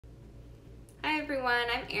everyone,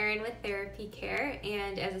 I'm Erin with Therapy Care,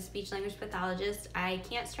 and as a speech language pathologist, I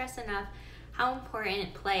can't stress enough how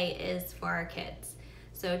important play is for our kids.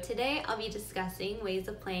 So today I'll be discussing ways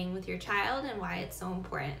of playing with your child and why it's so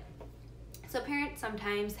important. So parents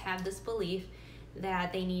sometimes have this belief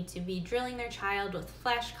that they need to be drilling their child with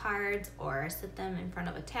flashcards or sit them in front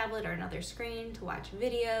of a tablet or another screen to watch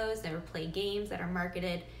videos or play games that are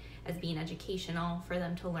marketed as being educational for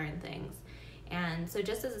them to learn things. And so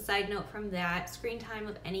just as a side note from that, screen time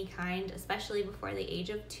of any kind, especially before the age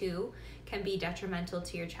of 2, can be detrimental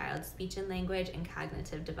to your child's speech and language and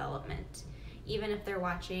cognitive development, even if they're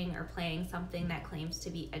watching or playing something that claims to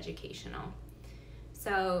be educational.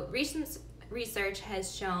 So recent research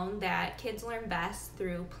has shown that kids learn best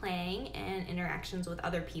through playing and interactions with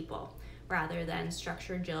other people, rather than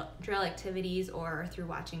structured drill activities or through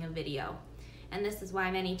watching a video. And this is why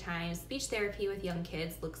many times speech therapy with young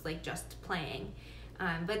kids looks like just playing.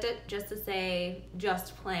 But just to say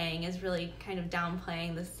just playing is really kind of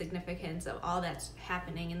downplaying the significance of all that's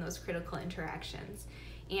happening in those critical interactions.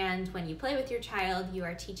 And when you play with your child, you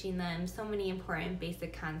are teaching them so many important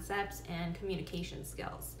basic concepts and communication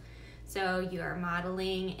skills. So you are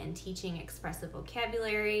modeling and teaching expressive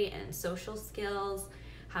vocabulary and social skills,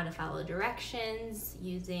 how to follow directions,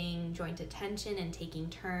 using joint attention and taking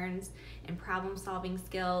turns, and problem-solving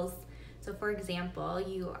skills. So for example,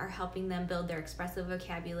 you are helping them build their expressive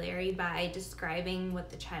vocabulary by describing what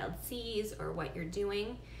the child sees or what you're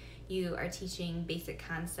doing. You are teaching basic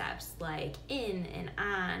concepts like in and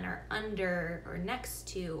on or under or next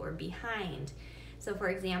to or behind. So for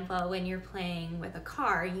example, when you're playing with a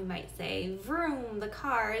car, you might say, vroom, the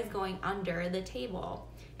car is going under the table,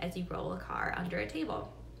 as you roll a car under a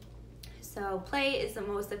table. So play is the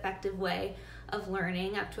most effective way of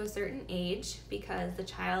learning up to a certain age because the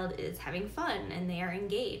child is having fun and they are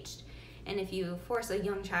engaged. And if you force a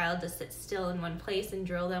young child to sit still in one place and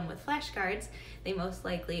drill them with flashcards, they most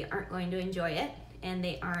likely aren't going to enjoy it and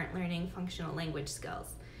they aren't learning functional language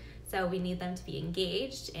skills. So we need them to be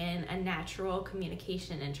engaged in a natural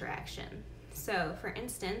communication interaction. So for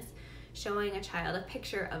instance, showing a child a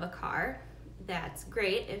picture of a car, that's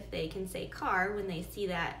great if they can say car when they see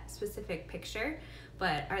that specific picture,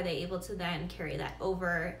 but are they able to then carry that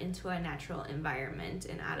over into a natural environment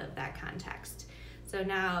and out of that context? So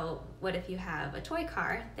now, what if you have a toy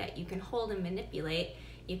car that you can hold and manipulate?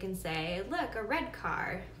 You can say, look, a red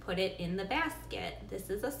car, put it in the basket.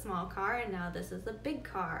 This is a small car and now this is a big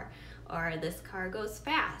car. Or this car goes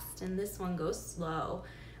fast and this one goes slow.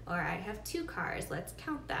 Or I have 2 cars, let's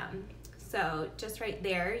count them. So just right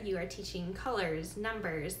there, you are teaching colors,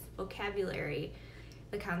 numbers, vocabulary,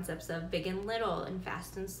 the concepts of big and little and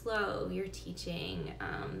fast and slow. You're teaching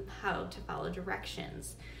how to follow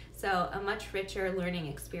directions. So a much richer learning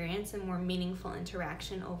experience and more meaningful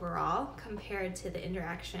interaction overall compared to the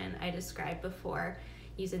interaction I described before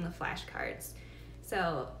using the flashcards.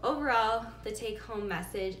 So overall, the take-home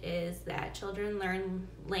message is that children learn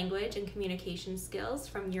language and communication skills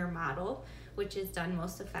from your model, which is done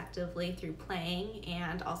most effectively through playing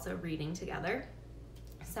and also reading together.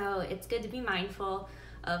 So it's good to be mindful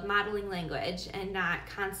of modeling language and not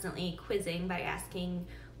constantly quizzing by asking,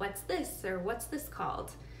 what's this or what's this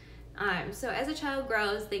called? So as a child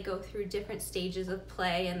grows, they go through different stages of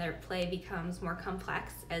play and their play becomes more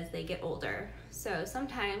complex as they get older. So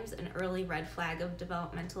sometimes an early red flag of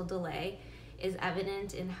developmental delay is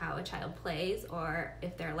evident in how a child plays or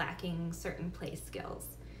if they're lacking certain play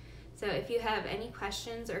skills. So if you have any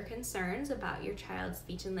questions or concerns about your child's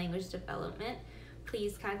speech and language development,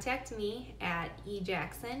 please contact me at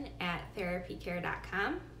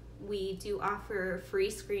ejackson@therapycare.com. We do offer free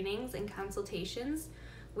screenings and consultations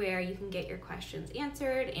where you can get your questions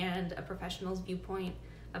answered and a professional's viewpoint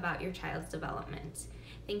about your child's development.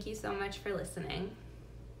 Thank you so much for listening.